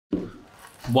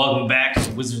Welcome back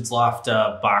to Wizards Loft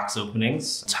box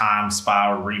openings. Time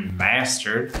Spiral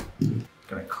Remastered.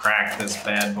 Gonna crack this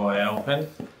bad boy open.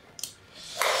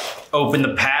 Open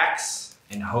the packs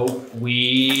and hope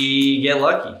we get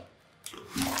lucky.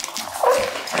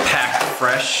 Pack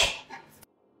fresh.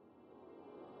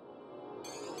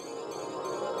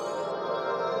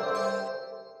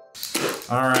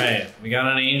 All right, we got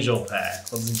an angel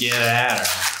pack. Let's get at her.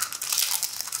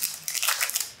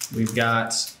 We've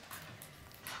got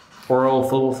Coral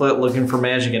Flibbleflit looking for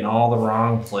magic in all the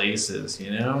wrong places,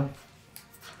 you know?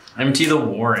 Empty the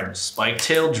Warren,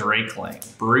 Spiketail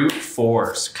Drakeling, Brute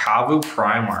Force, Kavu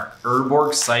Primarch,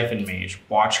 Urborg Siphon Mage,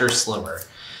 Watcher Sliver,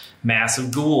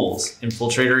 Massive Ghouls,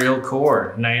 Infiltrator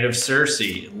Ilkor, Knight of Circe,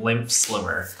 Limp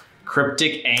Sliver,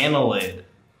 Cryptic Annelid,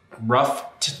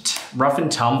 Rough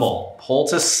and Tumble,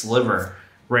 Poultice Sliver,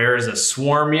 Rare is a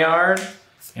Swarmyard,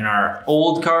 and our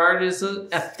old card is an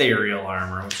Ethereal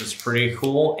Armor, which is pretty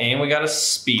cool, and we got a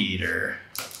Speeder.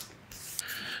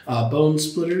 Bone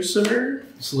Splitter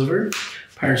Sliver,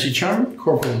 Piracy Charm,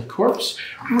 Corporal Corpse,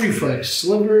 Reflex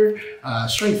Sliver,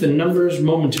 Strength in Numbers,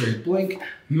 Momentary Blink,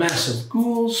 Massive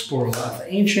Ghoul, Sporoloth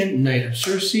Ancient, Knight of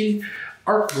Circe,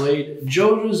 Arcblade,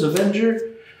 Jojo's Avenger,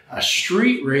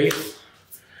 Street Wraith,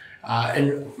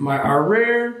 and our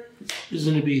rare is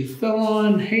going to be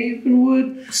Thelon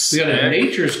Havenwood. We got a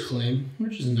Nature's Claim,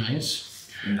 which is nice.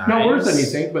 Not worth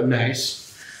anything, but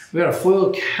nice. We got a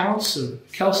foil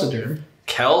Chalciderm.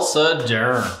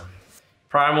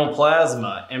 Primal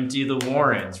Plasma, Empty the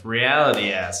Warrens,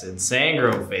 Reality Acid,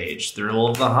 Sangrophage, Thrill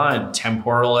of the Hunt,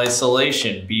 Temporal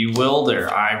Isolation,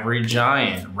 Bewilder, Ivory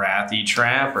Giant, Wrathy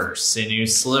Trapper, Sinew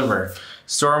Sliver,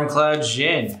 Stormcloud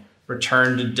Djinn,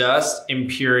 Return to Dust,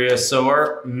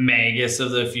 Imperiosaur, Magus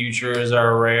of the Future is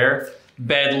our rare,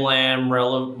 Bedlam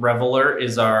Reveler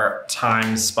is our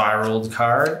Time Spiraled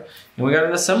card, and we got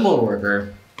an Assembled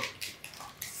Worker.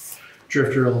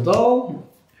 Drifter Eldal,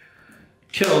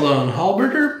 Keldon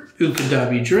Halberger,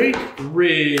 Ukadabi Drake,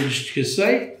 Ridged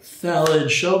Kassite, Thalid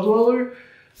Shelldweller,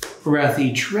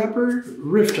 Wrathy Trapper,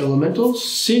 Rift Elemental,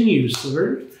 Sinew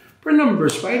Sliver, Penumbra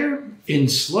Spider,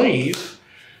 Enslave,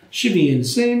 Shivian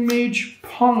Sand Mage,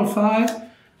 Pongify.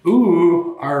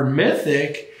 Ooh, our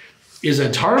Mythic is a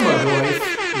Tarmogoyf,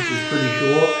 which is pretty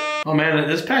cool. Oh man,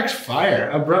 this pack's fire.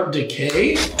 Abrupt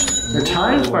Decay, our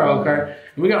Time Spiral card,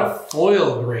 and we got a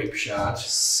foil Grape Shot.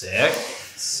 Sick.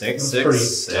 Sick.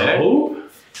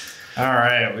 Dope. All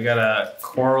right, we got a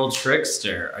Coral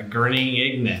Trickster, a Grinning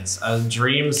Ignis, a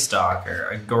Dream Stalker,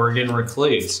 a Gorgon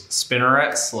Recluse,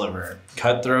 Spinneret Sliver,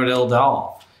 Cutthroat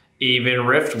Eldal, Even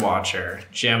Rift Watcher,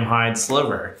 Gemhide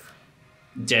Sliver,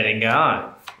 Dead and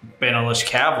Gone, Benelish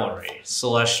Cavalry,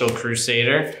 Celestial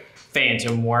Crusader,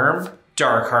 Phantom Worm,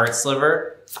 Darkheart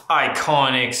Sliver,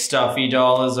 Iconic Stuffy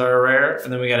Doll is our rare,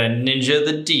 and then we got a Ninja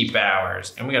the Deep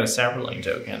Hours, and we got a Saproling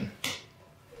token.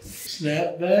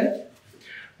 Snapback,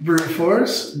 Brute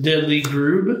Force, Deadly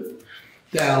Groob,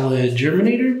 Thalid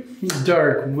Germinator,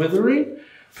 Dark Withering,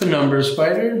 Penumbra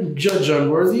Spider, Judge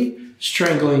Unworthy,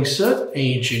 Strangling Soot,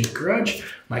 Ancient Grudge,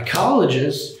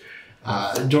 Mycologist,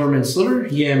 Dormant Sliver,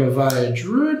 Yamavaya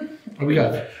Druid. We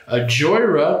got a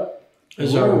Joyra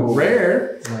is our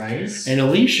rare. Nice. And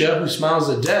Alicia, who smiles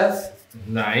at death.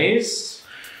 Nice.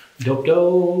 Dope.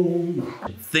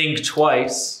 Think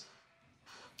twice.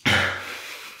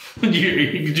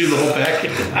 You can do the whole pack.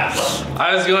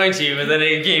 I was going to, but then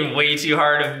it came way too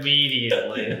hard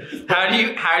immediately. How do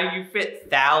you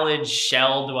fit Thalid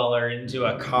Shell Dweller into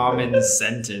a common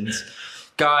sentence?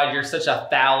 God, you're such a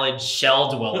Thalid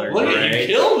Shell Dweller. Look right? at you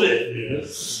killed it, dude.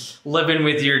 Living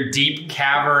with your deep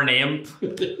cavern imp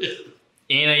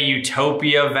in a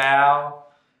utopia vow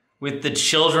with the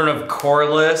children of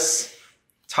Corliss,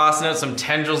 tossing out some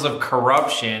tendrils of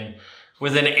corruption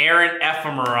with an errant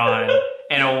ephemeron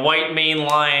and a white mane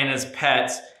lion as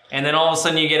pets, and then all of a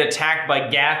sudden you get attacked by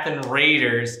Gathan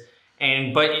raiders,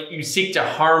 but you seek to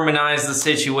harmonize the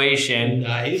situation.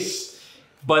 Nice.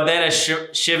 But then a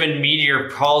Shivan meteor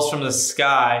falls from the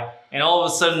sky, and all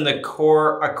of a sudden a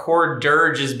core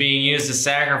dirge is being used to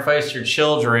sacrifice your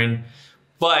children,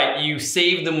 but you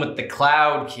save them with the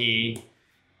cloud key,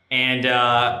 and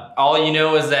all you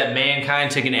know is that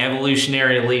mankind took an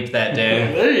evolutionary leap that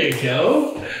day. There you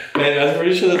go. Man, I'm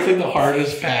pretty sure that's like the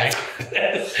hardest pack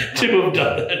to have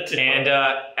done that. And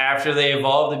after they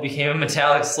evolved, it became a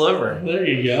metallic sliver. There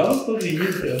you go. What do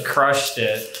you do? Crushed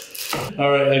it.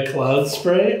 All right, a Cloud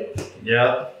Spray.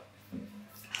 Yep.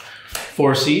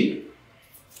 4-Seed.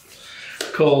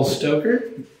 Cole Stoker.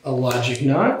 A Logic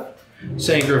Knot.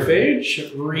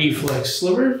 Sangrophage. Reflex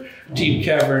Sliver. Deep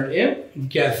Cavern Imp.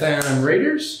 Gathan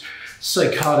Raiders.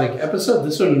 Psychotic Episode.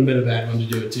 This wouldn't have been a bad one to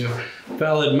do it too.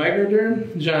 Valid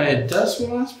Microderm, Giant Dust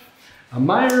Wasp, a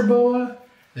Mire Boa,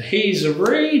 the Haze of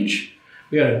Rage.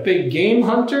 We got a Big Game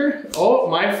Hunter. Oh,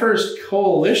 my first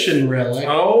Coalition relic.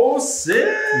 Oh, sick!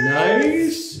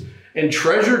 Nice. And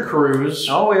Treasure Cruise.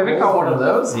 Oh, we haven't got one of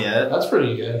those yet. That's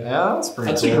pretty good. Yeah, that's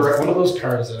pretty That's cool. a great one of those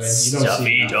cards that you don't see.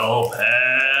 Stuffy doll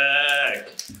pack.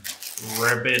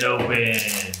 Rip it open.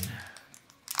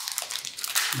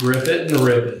 Rip it and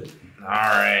rip it. All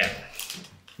right.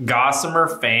 Gossamer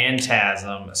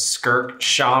Phantasm, Skirk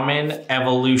Shaman,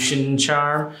 Evolution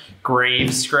Charm,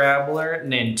 Grave Scrabbler,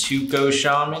 Nantuko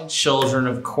Shaman, Children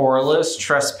of Corliss,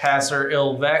 Trespasser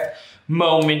Ilvec,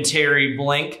 Momentary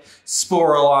Blink,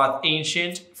 Sporoloth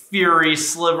Ancient, Fury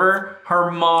Sliver,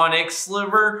 Harmonic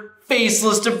Sliver,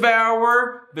 Faceless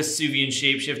Devourer, Vesuvian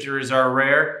Shapeshifter is our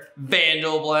rare,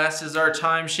 Vandal Blast is our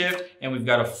time shift, and we've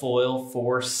got a foil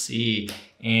 4C.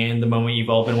 And the moment you've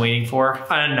all been waiting for,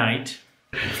 a night.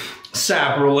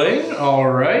 Saproling,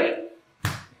 all right.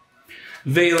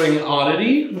 Veiling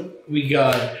Oddity, we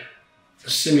got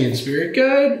Simian Spirit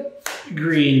Guide,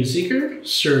 Green Seeker,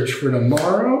 Search for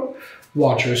Tomorrow,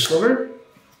 Watcher Sliver,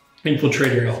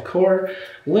 Infiltrator Elcor,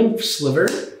 Lymph Sliver,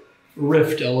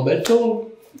 Rift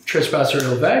Elemental, Trespasser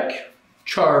Ilvec,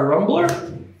 Char Rumbler,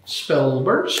 Spell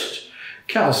Burst,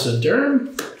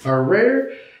 Chalcedern. Our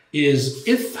rare is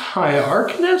Ith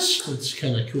Hierarchness. That's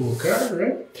kind of cool card,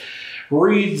 right?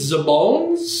 Read the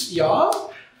Bones, yeah.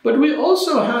 But we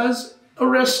also has a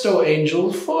Resto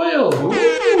Angel foil. Ooh,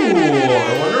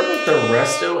 I wonder what the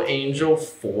Resto Angel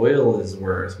foil is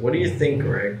worth. What do you think,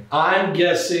 Greg? I'm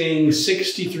guessing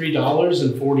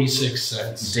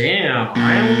 $63.46. Damn,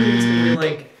 I don't think it's gonna be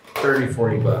like 30,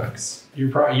 40 bucks.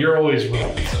 You're always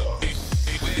wrong.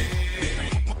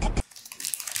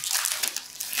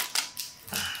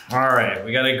 All right,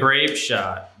 we got a Grape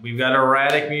Shot. We've got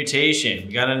Erratic Mutation.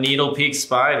 We got a Needle Peak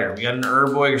Spider. We got an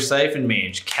Urboiger Siphon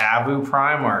Mage, Kavu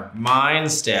Primarch, Mind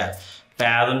Staff,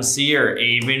 Fathom Seer,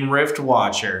 Aven Rift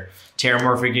Watcher,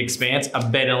 Terramorphic Expanse,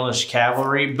 Abenelish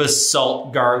Cavalry,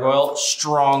 Basalt Gargoyle,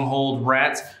 Stronghold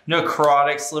Rats,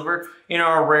 Necrotic Sliver. In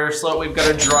our rare slot, we've got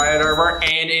a Dryad Arbor,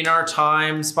 and in our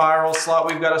Time Spiral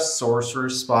slot, we've got a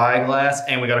Sorcerer's Spyglass,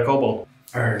 and we got a Kobold.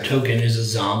 Our token is a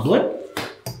Zomblet.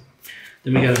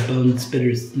 Then we got a Bone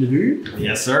Spitter Sliver.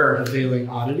 Yes, sir. A Veiling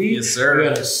Oddity. Yes, sir. We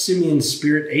got a Simian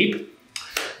Spirit Ape.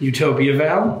 Utopia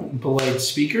Val. Polite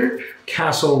Speaker.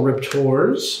 Castle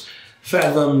Riptors.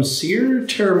 Fathom Seer.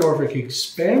 Terramorphic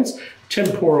Expanse.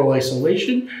 Temporal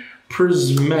Isolation.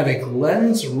 Prismatic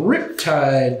Lens.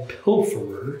 Riptide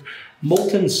Pilferer.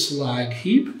 Molten Slag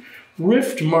Heap.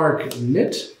 Riftmark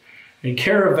Knit. And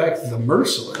Karavek the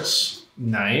Merciless.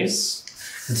 Nice.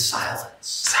 And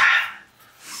Silence.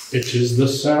 It is the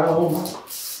sound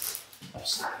of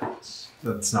silence.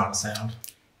 That's not sound.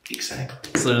 Exactly.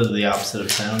 It's literally the opposite of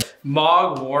sound.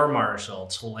 Mog War Marshal,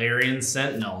 Tolarian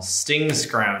Sentinel, Sting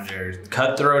Scrounger,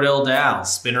 Cutthroat Eldal,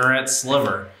 Spinneret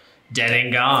Sliver, Dead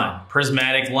and Gone,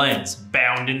 Prismatic Lens,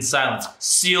 Bound in Silence,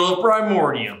 Seal of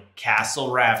Primordium, Castle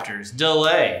Raptors,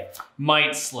 Delay,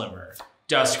 Might Sliver,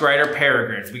 Duskrider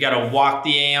Peregrine. We got a Walk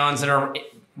the Aeons in our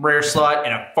rare slot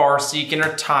and a Farseek in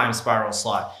our Time Spiral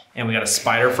slot. And we got a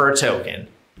Spider for a token.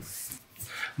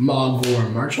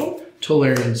 Mogwar Marshal,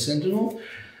 Tolarian Sentinel,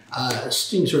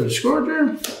 Sting Sword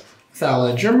Scourger,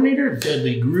 Thala Germinator,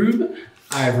 Deadly Groob,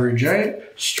 Ivory Giant,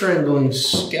 Strangling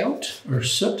Scout, or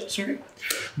Soot, sorry,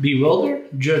 Bewilder,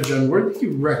 Judge Unworthy,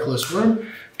 Reckless Worm,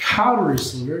 Cowdery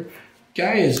Sliver,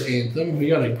 Gaia's Anthem, we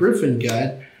got a Griffin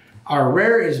Guide. Our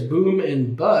rare is Boom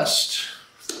and Bust.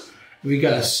 We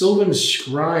got a Sylvan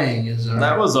Scrying is our...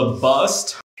 That was a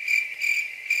bust.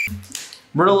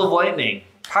 Riddle of Lightning,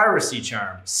 Piracy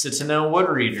Charm, Citadel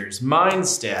Woodreaders, Mind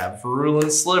Stab,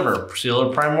 Virulent Sliver, Seal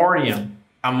of Primordium,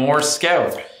 Amor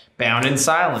Scout, Bound in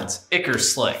Silence, Icar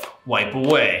Slick, Wipe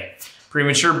Away,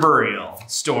 Premature Burial,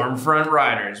 Stormfront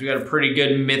Riders. We got a pretty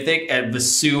good Mythic at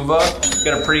Vesuva. We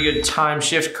got a pretty good Time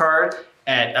Shift card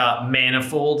at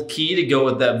Manifold Key to go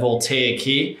with that Voltaic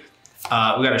Key. We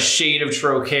got a Shade of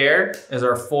Trocaire as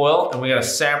our foil, and we got a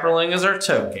Saproling as our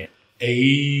token.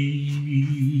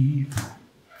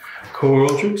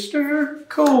 Coral Trickster,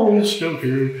 Cold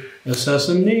Stoker,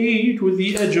 Assassinate with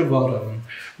the Edge of Autumn,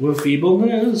 with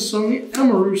feebleness on the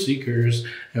Amaru Seekers,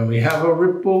 and we have a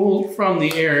Ripple from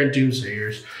the Errant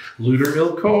Doomsayers, Looter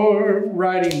Ilcor,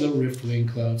 riding the Riftwing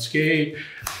Cloudscape,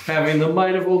 having the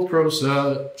Might of Old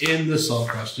Crosa in the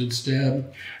Salt-Crusted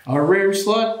Stab. Our rare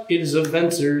slot is a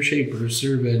Venser Shaper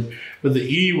Servant with the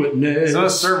E-Witness. He's not a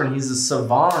servant, he's a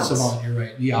savant. Savant, you're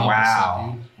right. The opposite,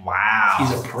 Wow. dude. Wow.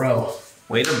 He's a pro.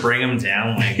 Way to bring him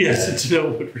down like Yes, that. it's no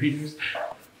Wood Readers.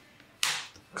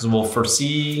 because we'll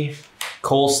foresee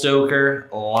Coal Stoker,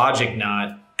 Logic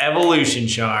Knot, Evolution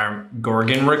Charm,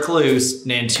 Gorgon Recluse,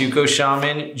 Nantuko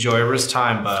Shaman, Joyrus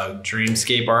Time Bug,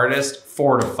 Dreamscape Artist,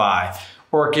 Fortify,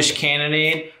 Orcish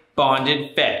Cannonade,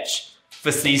 Bonded Fetch,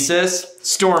 Facetious,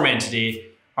 Storm Entity.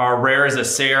 Our rare is a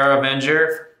Sarah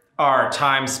Avenger. Our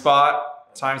Time Spiral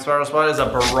Spot is a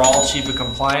Baral Chief of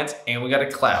Compliance, and we got a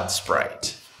Cloud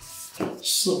Sprite.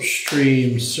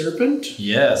 Slipstream Serpent.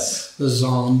 Yes. The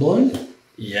Zomblin.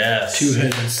 Yes.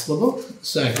 Two-Headed Slibble.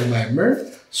 Sacrifice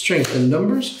Mirth. Strength in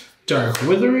Numbers. Dark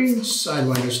Withering.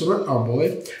 Sidewinder Sliver. Our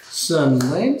boy.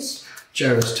 Sun Lance.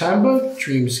 Joyrus Timebug.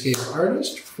 Dreamscape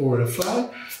Artist. Fortify.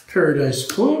 Paradise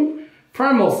Plume.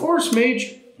 Primal Force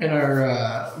Mage. And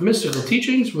our Mystical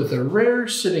Teachings with a rare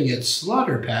sitting at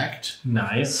Slaughter Pact.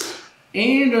 Nice.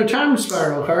 And our Time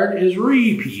Spiral card is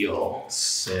Repeal.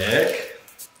 Sick.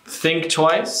 Think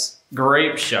Twice,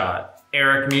 Grape Shot,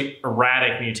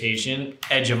 Erratic Mutation,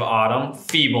 Edge of Autumn,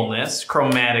 Feebleness,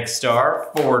 Chromatic Star,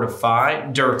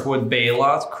 Fortify, Dirkwood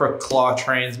Baloth, Crook Claw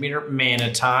Transmuter,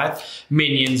 Mana Tithe,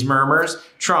 Minions Murmurs,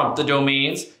 Trump the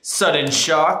Domains, Sudden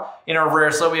Shock. In our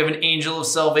rare slot, we have an Angel of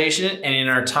Salvation, and in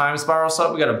our Time Spiral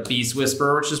slot, we got a Beast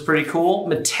Whisperer, which is pretty cool.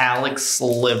 Metallic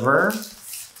Sliver.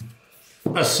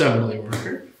 Assembly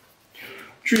Worker,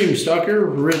 Dreamstalker,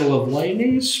 Riddle of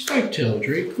Lightning, Spiketail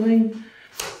Drakeling.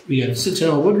 We got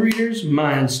Sentinel Woodreaders,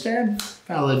 Mind Stab,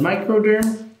 Valid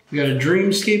Microderm. We got a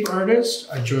Dreamscape Artist,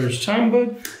 a Joyrus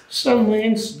Timebug,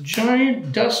 Sunlance,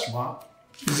 Giant Dustwop,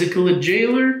 Zikala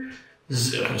Jailer,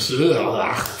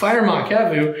 Firemont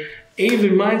Kavu,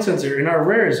 Avid Mind Sensor, and our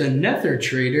rare is a Nether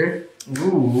Trader.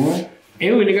 Ooh.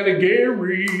 And we got a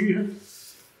Gary.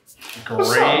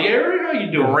 What's up, Gary? How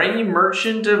you doing? Gray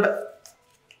Merchant of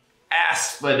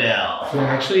Asphodel. Yeah,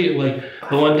 actually, like,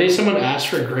 the one day someone asked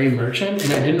for Gray Merchant,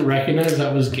 and I didn't recognize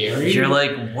that was Gary. You're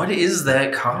like, what is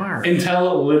that card?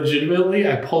 Until legitimately,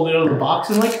 I pulled it out of the box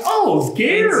and like, oh,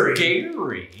 Gary. It's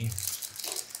Gary.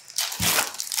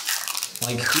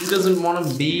 Like, who doesn't want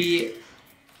to be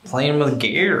playing with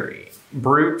Gary?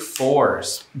 Brute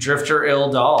Force, Drifter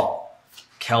Ildal,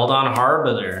 Keldon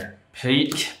Harbiter,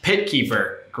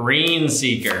 Pitkeeper, Green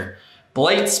Seeker,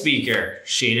 Blight Speaker,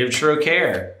 Shade of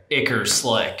Trocaire, Icar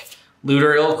Slick,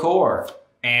 Looter Ilkor,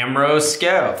 Amro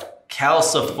Scout,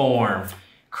 Calciform,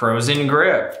 Crows in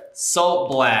Grip, Salt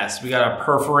Blast. We got a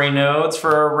Perfory Nodes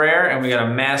for our rare, and we got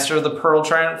a Master of the Pearl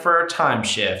Trident for our Time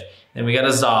Shift. Then we got a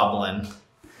Zoblin.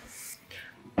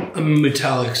 A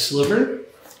Metallic Sliver,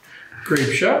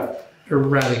 Grape Shot,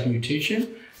 Erratic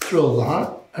Mutation, Thrill of the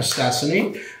Hunt,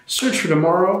 Assassinate, Search for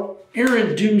Tomorrow,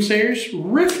 Errant Doomsayers,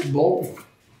 Rift Bolt,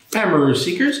 Amaru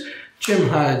Seekers,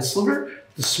 Gemhide Sliver,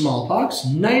 the Smallpox,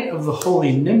 Knight of the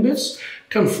Holy Nimbus,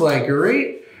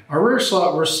 Conflagrate. Our rare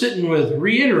slot, we're sitting with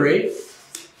Reiterate,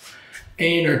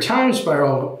 and our Time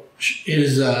Spiral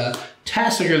is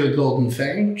Tassiger the Golden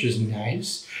Fang, which is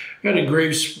nice. We got a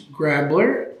Grave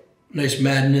Scrabbler, nice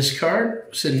Madness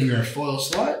card, sitting in our foil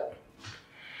slot.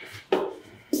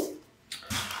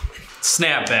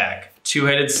 Snapback,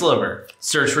 Two-Headed Sliver,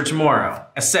 Search for Tomorrow,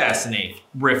 Assassinate,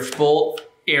 Rift Bolt,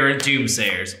 Errant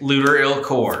Doomsayers, Looter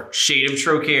Ilkor, Shade of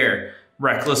Trocaire,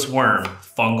 Reckless Worm,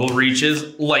 Fungal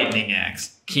Reaches, Lightning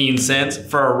Axe, Keen Sense.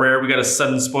 For our rare, we got a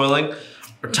Sudden Spoiling.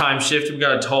 Our Time Shift, we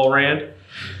got a Tall Rand.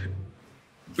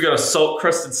 We got a Salt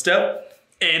Crusted Step,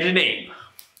 and an Ape.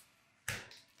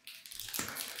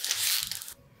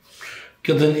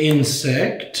 Got an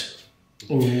Insect.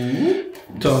 Ooh.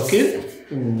 Token.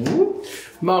 Ooh.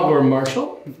 Malgor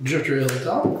Marshall, Drifter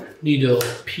Ildal, Needle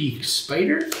Peak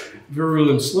Spider,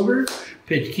 Virulent Sliver,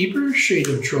 Pitkeeper, Shade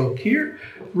of Trocaire,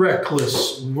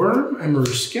 Reckless Worm, Amaru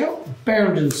Scout,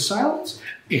 Bound in Silence,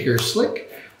 Icar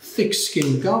Slick, Thick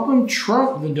Skinned Goblin,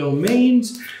 Trump the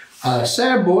Domains,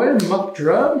 Sad Boy, Muck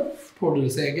Drub, ported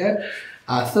with that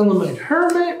guy, Thelomite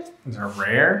Hermit. Is a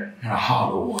rare? And a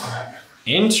hollow one.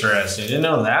 Interesting. Didn't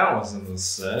know that was in the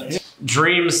set.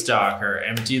 Dreamstalker,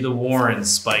 Empty the Warren,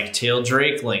 Spiketail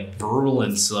Drakeling,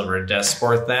 Brulin Sliver,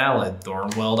 Deathsport Thallid,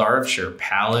 Thornweld Archer,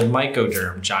 Pallid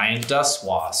Mycoderm, Giant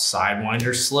Dustwasp,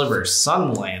 Sidewinder Sliver,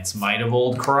 Sunlance, Might of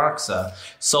Old Coroxa,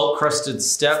 Salt Crusted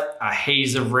Step, a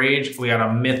Haze of Rage. We got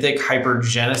a Mythic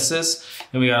Hypergenesis,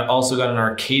 and we also got an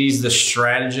Arcades the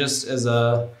Strategist as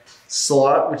a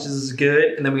slot, which is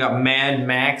good. And then we got Mad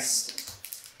Max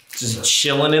just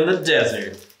chilling in the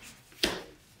desert.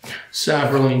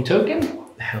 Saberling Token.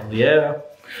 Hell yeah.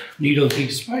 Needle Peak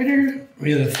Spider.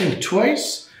 We have a Think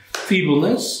Twice.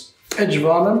 Feebleness. Edge of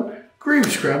Autumn.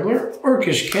 Grave Scrabbler.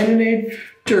 Orcish Cannonade.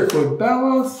 Dirkwood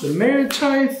Baloth. The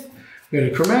Maritithe. We got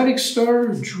a Chromatic Star.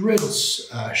 Dread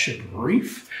Ship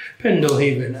Reef.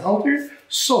 Pendlehaven Elder.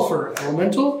 Sulfur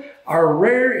Elemental. Our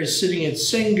rare is sitting at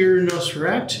Sengur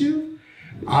Nosferatu.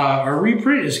 Our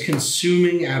reprint is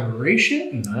Consuming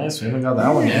Aberration. Nice, we haven't got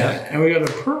that one yet. And we got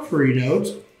a Periphery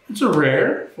Note. It's a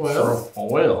rare foil.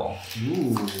 Foil.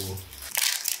 Ooh.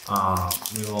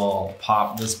 We will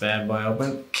pop this bad boy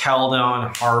open.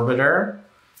 Keldon Harbiter,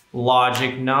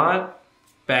 Logic Knot,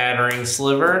 Battering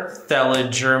Sliver, Thelid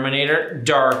Germinator,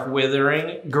 Dark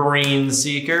Withering, Green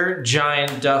Seeker,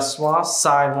 Giant Dust Wasp,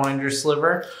 Sidewinder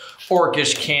Sliver,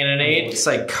 Orcish Cannonade,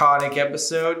 Psychotic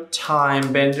Episode,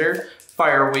 Time Bender,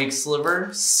 Firewake Sliver,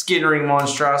 Skittering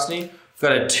Monstrosity. We've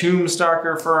got a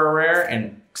Tombstalker for our rare,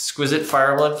 and Exquisite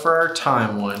Fireblood for our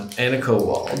time one, and a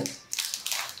Kobold.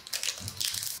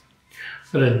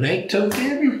 Got a Night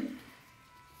Token,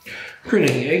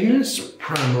 Grinning Ignis,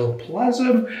 Primal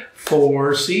Plasm,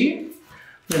 4C,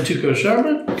 Nantuko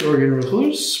Shaman, Gorgon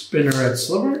Recluse, Spinneret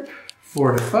Sliver,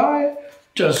 Fortify,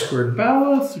 Duskward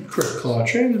Baloth, Crypt Claw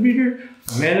Transmuter,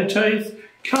 Manatite,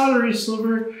 Cottery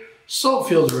Sliver,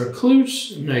 Saltfield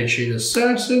Recluse, Nightshade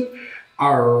Assassin,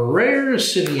 our rare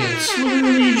sitting at Sliver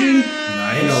Legion,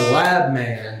 nice. And a Lab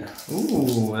Man.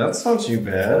 Ooh, that's not too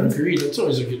bad. Agreed, that's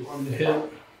always a good one to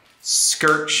hit.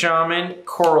 Skirk Shaman,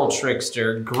 Coral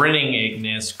Trickster, Grinning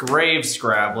Ignis, Grave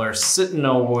Scrabbler,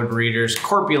 Sentinel Wood Readers,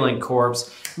 Corpulent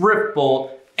Corpse, Rift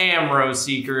Bolt, Amro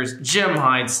Seekers,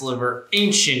 Gemhide Sliver,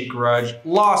 Ancient Grudge,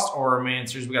 Lost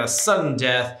Oromancers. We got a Sudden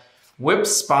Death, Whip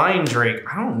Spine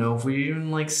Drake. I don't know if we've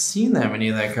even like seen that many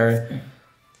of that card.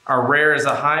 Our rare is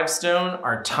a Hivestone.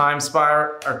 Our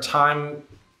time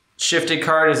shifted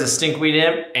card is a Stinkweed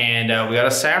Imp, and we got a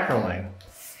Saproling.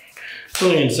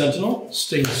 Brilliant Sentinel,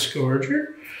 Sting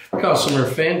Scourger, Gossamer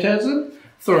Phantasm,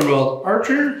 Thornweld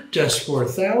Archer, Despore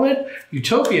Thalid,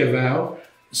 Utopia Vow,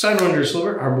 Sidewinder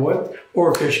Sliver, our boy,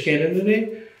 Orcish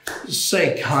Cannonade,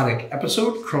 Psychotic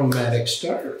Episode, Chromatic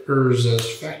Star,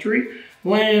 Urza's Factory,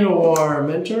 Llanowar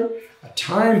Mentor, a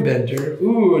Time Bender,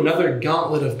 ooh, another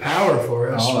Gauntlet of Power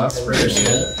for us. Oh, that's pretty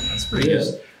good. That's pretty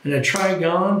good. And a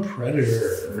Trigon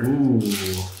Predator. Ooh.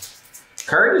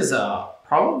 Card is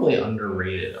probably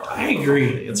underrated. I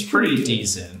agree. It's pretty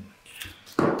decent.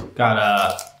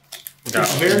 Got what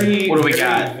do we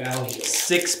got? Valuable.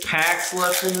 6 packs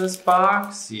left in this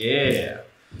box. Yeah.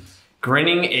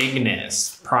 Grinning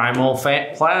Ignis, Primal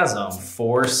Plasm,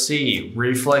 4C,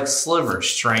 Reflex Sliver,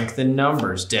 Strength in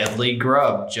Numbers, Deadly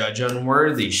Grub, Judge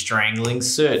Unworthy, Strangling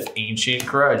Soot, Ancient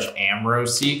Grudge, Amro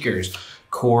Seekers,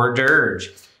 Core Dirge,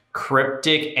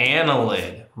 Cryptic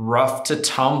Annelid, Rough to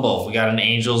Tumble. We got an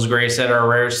Angel's Grace at our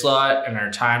rare slot, and our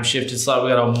time shifted slot,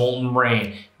 we got a Molten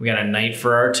Rain. We got a Knight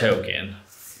for our token.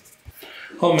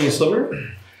 Homing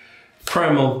Sliver,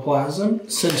 Primal Plasm,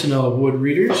 Sentinel Wood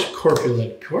Readers,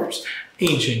 Corpulent Corpse,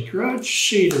 Ancient Grudge,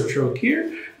 Shade of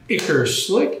Trokir, Icar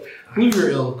Slick, Weaver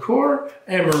Ill Core,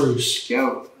 Amaru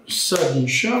Scout, Sudden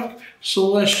Shock,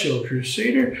 Celestial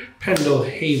Crusader, Pendle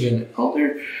Haven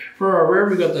Elder. For our rare,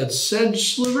 we got that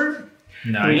Sedge Sliver.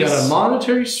 Nice. We got a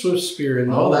Monetary Swift Spear in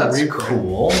the that's reprint.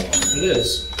 cool. It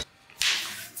is.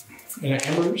 And an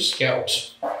Amaru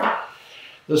Scout.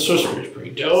 The Swift Spear is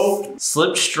pretty dope.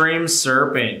 Slipstream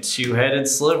Serpent, Two-Headed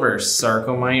Sliver,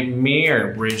 Sarcomite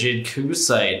Mirror, Rigid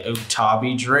Kusite,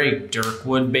 Oktabi Drake,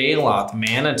 Dirkwood Baloth,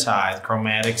 Manatithe,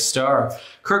 Chromatic Star,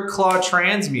 Crookclaw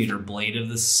Transmuter, Blade of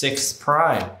the Sixth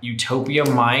Pride, Utopia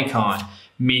Mycon,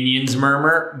 Minions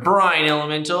Murmur, Brine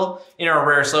Elemental. In our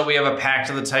rare slot, we have a Pact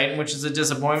of the Titan, which is a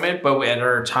disappointment, but at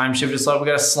our time shifted slot, we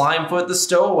got a Slimefoot the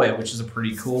Stowaway, which is a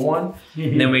pretty cool one.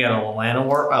 And then we got a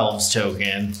Llanowar Elves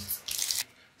token.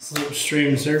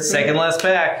 Slipstream Serpent. Second last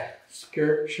pack.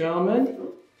 Skirt Shaman.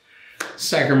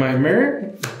 Sacramite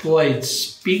Mirror. Blight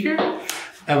Speaker.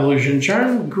 Evolution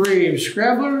Charm. Grave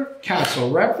Scrabbler.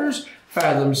 Castle Raptors.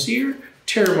 Fathom Seer.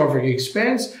 Terramorphic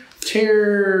Expanse.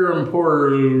 Temporal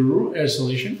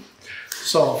Isolation.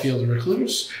 Saltfield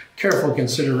Recluse. Careful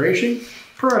Consideration.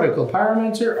 Prodigal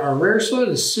Pyromancer. Our rare slot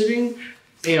is sitting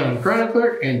Aeon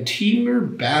Chronicler and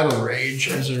Teamer Battle Rage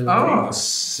as our Oh,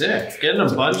 sick. Getting a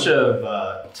bunch of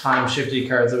time shifty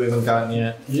cards that we haven't gotten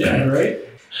yet. Yeah, right?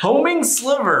 Homing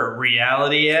Sliver,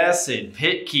 Reality Acid,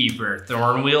 Pit Keeper,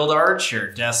 Thornwheeled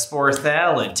Archer, Deathspore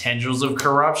Thalid, Tendrils of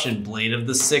Corruption, Blade of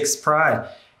the Sixth Pride,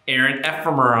 Errant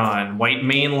Ephemeron, White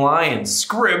Mane Lion,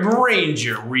 Scrib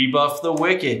Ranger, Rebuff the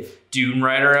Wicked, Dune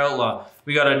Rider Outlaw.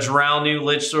 We got a Drow New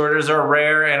Lich Sword as our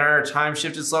rare, and our time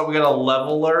shifted slot, we got a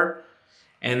Leveler.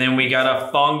 And then we got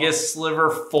a Fungus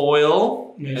Sliver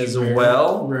foil as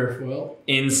well. Rare foil.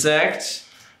 Insect.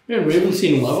 Man, we haven't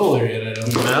seen Leveler yet, I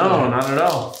don't know. No, not at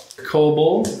all.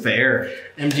 Kobold. Fair.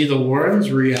 Empty the Warrens,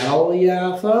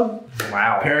 Realiatha.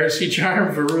 Wow. Piracy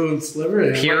Charm, Veru and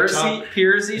Sliver.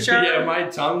 Piracy Charm? Yeah, my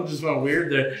tongue just went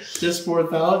weird there. This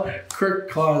 4,000. Crook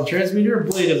Claw Transmuter,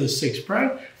 Blade of the Sixth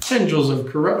Prime, Tendrils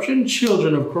of Corruption,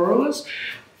 Children of Corylus,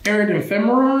 Arid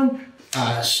Ephemeron,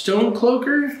 Stone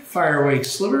Cloaker, Firewake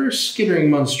Sliver, Skittering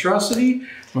Monstrosity.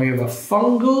 We have a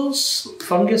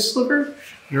fungus sliver,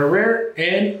 and a rare,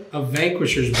 and a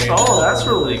Vanquisher's Banner. Oh, that's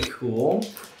really cool.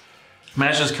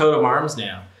 Matches coat of arms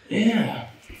now. Yeah.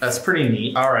 That's pretty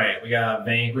neat. All right, we got a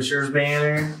Vanquisher's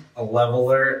Banner, a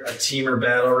Leveler, a Teamer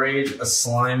Battle Rage, a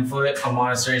Slimefoot, a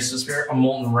Monastery Spirit, a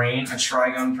Molten Rain, a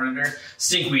Trigon Predator,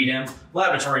 Stinkweed Imp,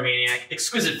 Laboratory Maniac,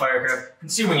 Exquisite Firecraft,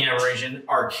 Consuming Aberration,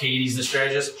 Arcades the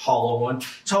Strategist, Hollow One,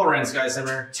 Tolerant Sky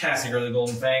Simmer, Tassiger the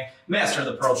Golden Fang, Master of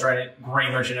the Pearl Trident,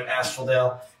 Grey Merchant of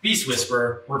Asphodel, Beast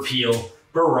Whisperer, Repeal,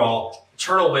 Baral,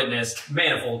 Eternal Witness,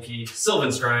 Manifold Key, Sylvan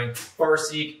Scrying,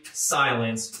 Farseek,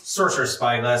 Silence, Sorcerer's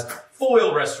Spyglass,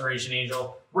 Foil Restoration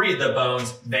Angel, Read the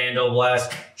Bones, Vandal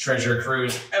Blast, Treasure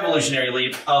Cruise, Evolutionary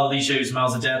Leap, Alicia Who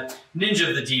Smells of Death, Ninja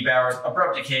of the Deep Hours,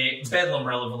 Abrupt Decay, Bedlam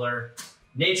Releveler,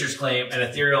 Nature's Claim, and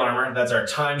Ethereal Armor. That's our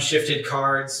time-shifted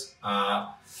cards.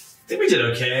 I think we did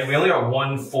okay. We only got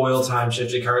one foil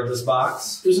time-shifted card in this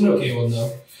box. It was an okay one,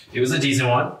 though. It was a decent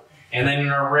one. And then in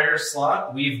our rare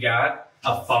slot, we've got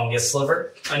a Fungus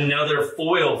Sliver, another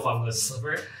foil Fungus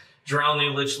Sliver, Drown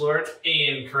New Lichlord,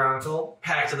 Aeon Chronicle,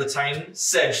 Pact of the Titan,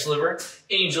 Sedge Sliver,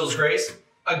 Angel's Grace,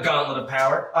 a Gauntlet of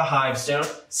Power, a Hivestone,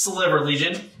 Sliver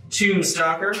Legion,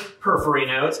 Tombstalker, Perfory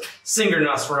Nodes, Singer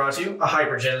Nosferatu, a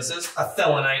Hypergenesis, a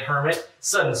Thelonite Hermit,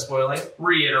 Sudden Spoiling,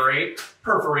 Reiterate,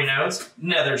 Perfory Nodes,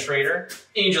 Nether Trader,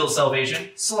 Angel of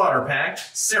Salvation, Slaughter Pact,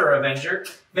 Sarah Avenger,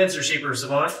 Venser Shaper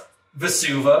Savant,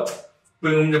 Vesuva,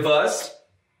 Boom to Bust,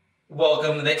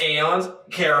 Welcome to the Aeons,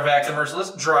 Caravac the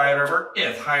Merciless, Dryad River,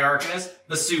 Ith High Arcanist,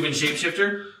 Vesuvan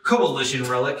Shapeshifter, Coalition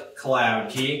Relic, Cloud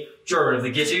Key, Jordan of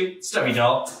the Gitu, Stubby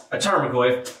Doll, a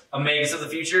Tarmogoyf, a Magus of the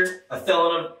Future, a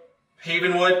Thelon of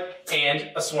Havenwood,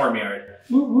 and a Swarmyard.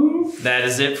 Woo woo. That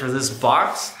is it for this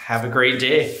box. Have a great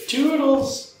day.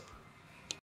 Toodles.